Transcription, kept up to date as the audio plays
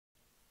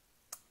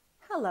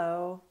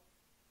Hello.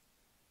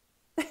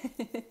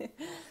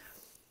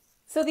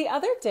 So the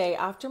other day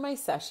after my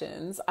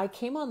sessions, I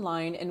came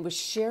online and was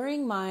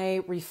sharing my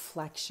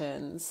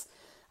reflections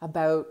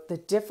about the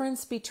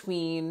difference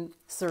between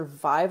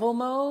survival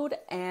mode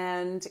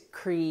and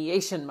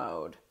creation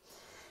mode.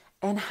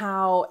 And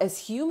how,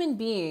 as human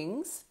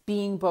beings,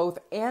 being both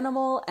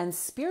animal and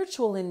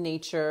spiritual in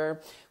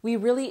nature, we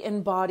really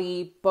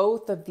embody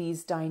both of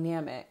these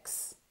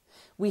dynamics.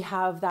 We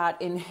have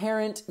that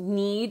inherent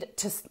need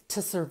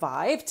to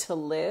survive, to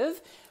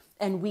live,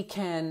 and we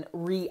can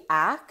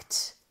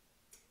react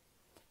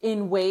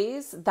in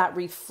ways that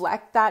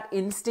reflect that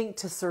instinct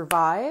to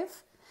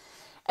survive.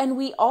 And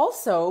we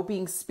also,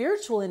 being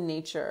spiritual in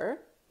nature,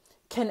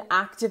 can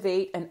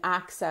activate and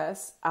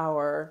access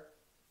our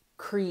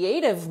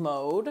creative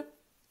mode,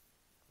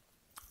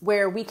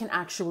 where we can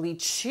actually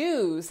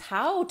choose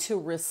how to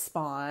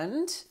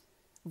respond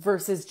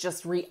versus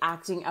just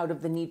reacting out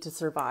of the need to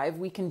survive.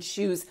 We can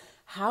choose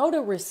how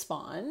to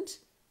respond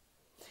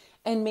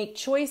and make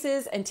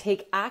choices and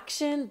take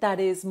action that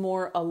is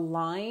more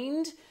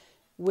aligned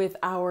with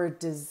our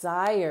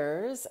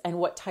desires and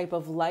what type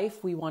of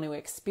life we want to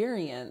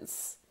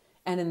experience.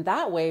 And in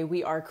that way,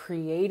 we are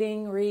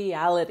creating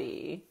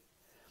reality.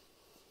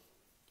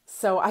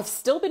 So I've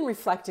still been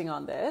reflecting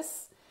on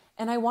this,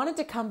 and I wanted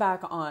to come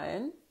back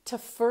on to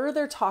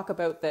further talk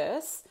about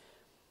this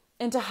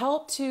and to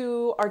help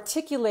to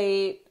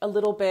articulate a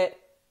little bit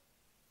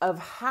of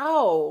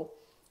how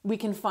we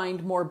can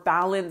find more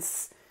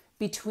balance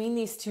between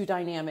these two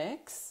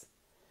dynamics,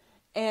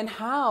 and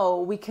how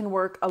we can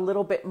work a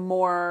little bit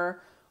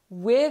more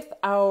with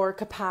our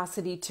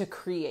capacity to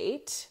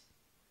create,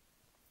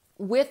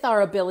 with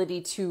our ability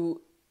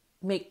to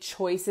make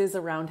choices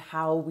around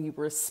how we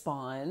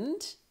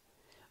respond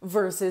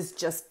versus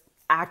just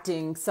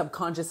acting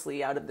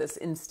subconsciously out of this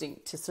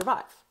instinct to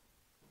survive,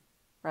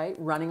 right?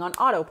 Running on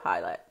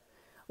autopilot.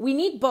 We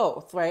need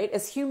both, right?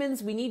 As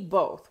humans, we need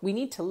both. We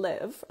need to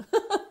live.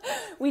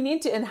 We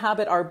need to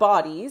inhabit our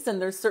bodies, and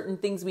there's certain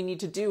things we need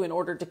to do in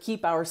order to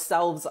keep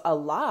ourselves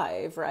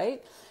alive,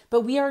 right?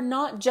 But we are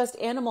not just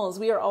animals.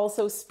 We are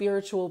also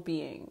spiritual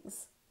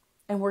beings,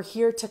 and we're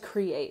here to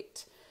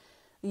create.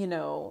 You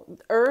know,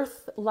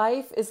 Earth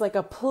life is like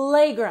a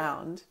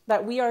playground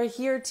that we are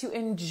here to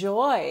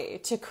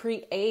enjoy, to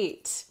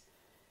create,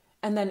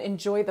 and then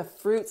enjoy the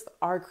fruits of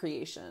our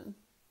creation.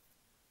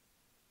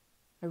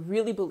 I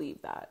really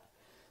believe that.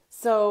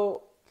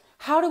 So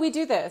how do we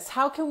do this?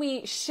 How can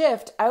we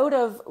shift out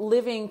of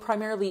living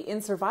primarily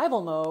in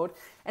survival mode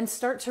and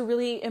start to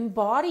really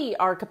embody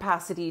our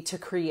capacity to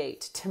create,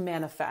 to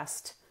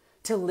manifest,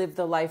 to live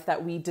the life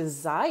that we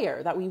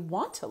desire, that we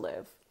want to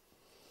live?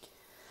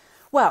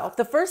 Well,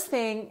 the first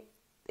thing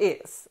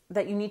is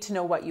that you need to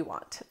know what you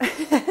want.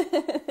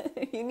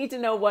 You need to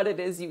know what it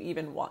is you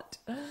even want.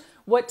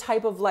 What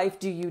type of life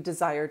do you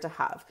desire to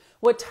have?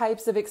 What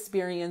types of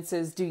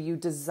experiences do you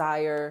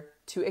desire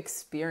to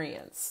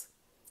experience?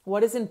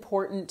 What is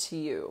important to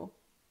you?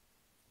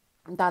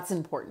 That's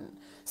important.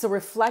 So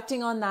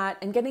reflecting on that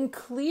and getting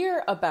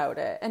clear about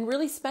it, and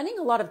really spending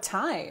a lot of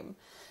time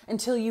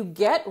until you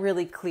get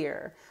really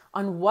clear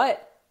on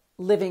what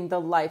living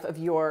the life of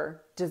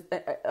your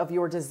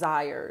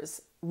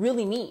desires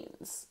really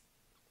means.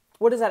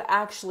 What does that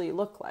actually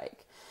look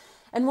like?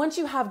 And once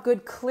you have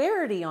good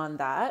clarity on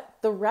that,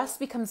 the rest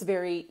becomes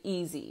very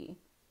easy.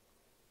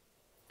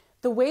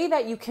 The way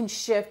that you can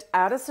shift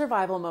out of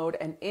survival mode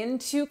and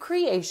into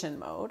creation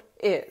mode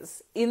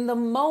is in the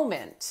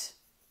moment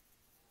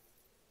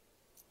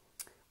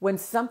when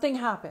something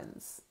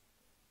happens.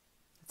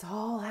 It's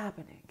all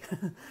happening.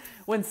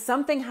 When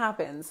something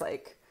happens,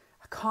 like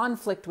a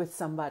conflict with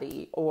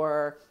somebody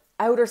or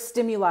outer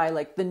stimuli,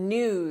 like the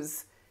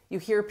news, you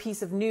hear a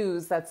piece of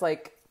news that's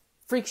like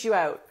freaks you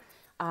out,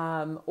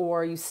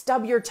 or you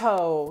stub your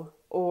toe,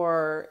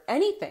 or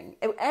anything,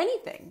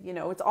 you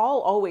know, it's all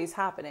always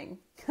happening.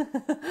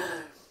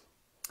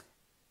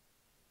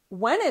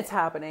 When it's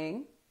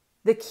happening,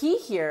 the key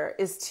here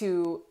is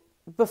to,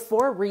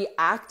 before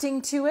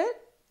reacting to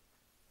it,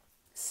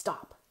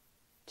 stop.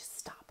 Just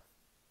stop.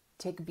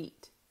 Take a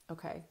beat.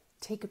 Okay.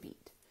 Take a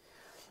beat.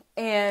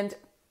 And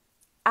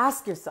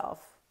ask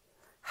yourself,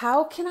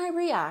 how can I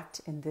react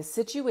in this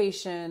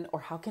situation? Or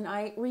how can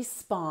I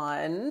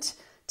respond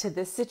to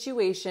this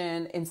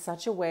situation in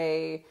such a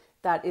way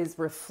that is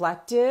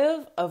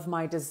reflective of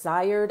my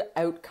desired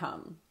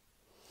outcome?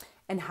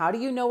 And how do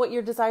you know what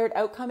your desired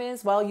outcome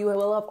is? Well, you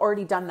will have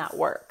already done that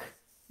work.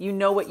 You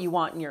know what you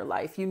want in your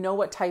life. You know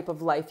what type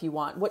of life you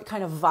want. What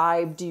kind of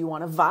vibe do you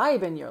want to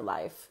vibe in your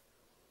life?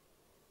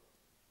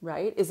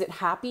 Right? Is it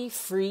happy,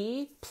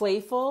 free,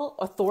 playful,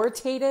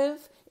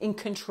 authoritative, in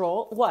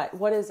control?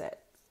 What is it?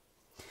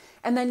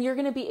 And then you're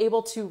going to be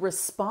able to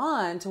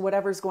respond to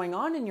whatever's going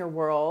on in your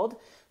world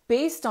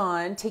based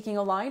on taking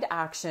aligned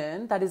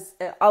action that is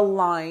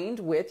aligned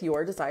with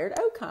your desired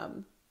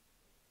outcome.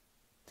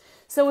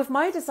 So if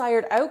my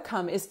desired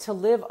outcome is to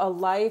live a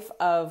life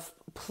of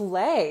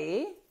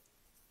play,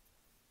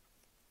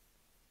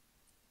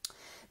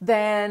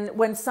 then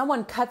when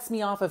someone cuts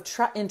me off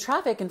in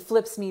traffic and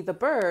flips me the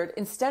bird,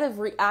 instead of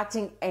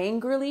reacting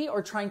angrily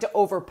or trying to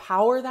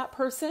overpower that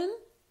person,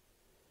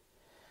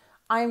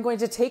 I'm going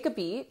to take a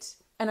beat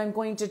and I'm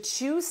going to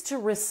choose to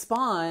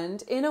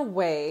respond in a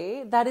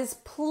way that is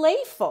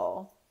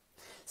playful.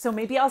 So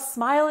maybe I'll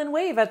smile and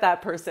wave at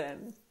that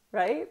person,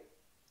 right?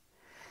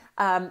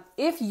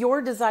 If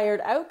your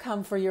desired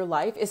outcome for your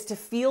life is to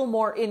feel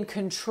more in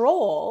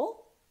control,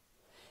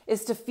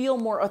 is to feel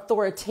more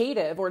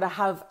authoritative or to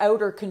have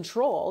outer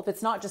control, if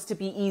it's not just to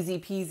be easy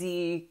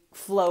peasy,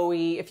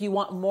 flowy, if you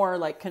want more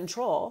like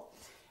control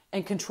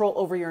and control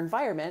over your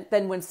environment,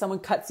 then when someone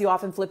cuts you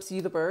off and flips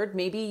you the bird,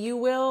 maybe you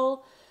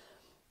will,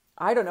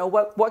 I don't know,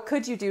 what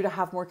could you do to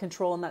have more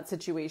control in that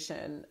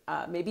situation?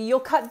 Maybe you'll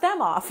cut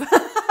them off.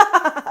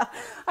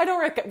 I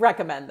don't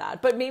recommend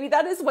that, but maybe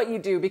that is what you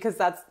do because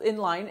that's in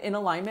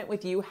alignment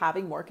with you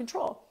having more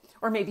control.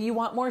 Or maybe you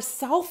want more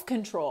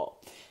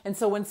self-control. And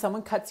so when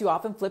someone cuts you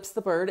off and flips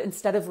the bird,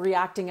 instead of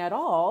reacting at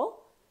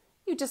all,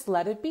 you just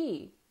let it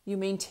be. You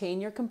maintain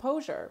your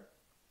composure.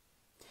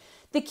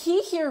 The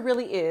key here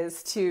really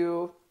is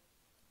to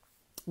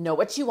know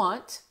what you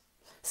want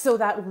so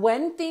that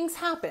when things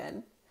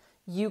happen,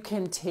 you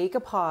can take a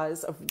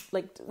pause of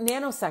like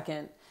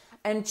nanosecond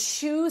and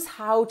choose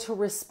how to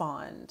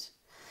respond.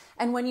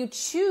 And when you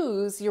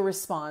choose your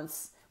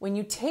response, when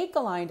you take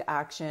aligned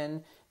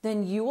action,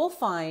 then you will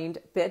find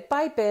bit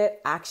by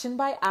bit, action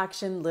by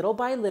action, little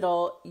by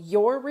little,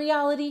 your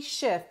reality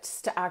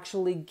shifts to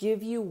actually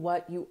give you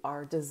what you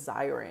are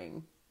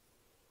desiring.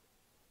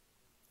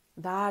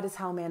 That is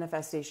how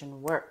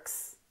manifestation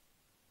works.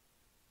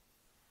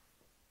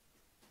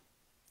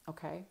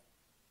 Okay.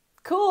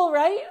 Cool,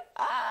 right?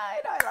 I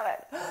know, I love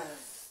it.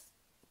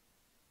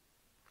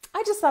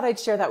 I just thought I'd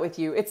share that with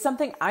you. It's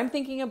something I'm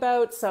thinking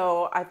about,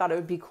 so I thought it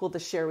would be cool to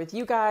share with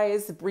you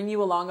guys, bring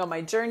you along on my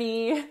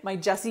journey, my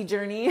Jessie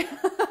journey.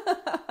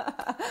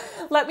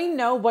 Let me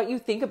know what you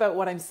think about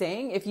what I'm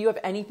saying. If you have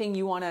anything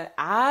you want to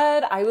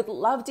add, I would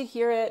love to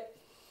hear it.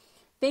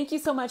 Thank you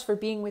so much for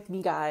being with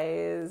me,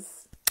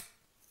 guys.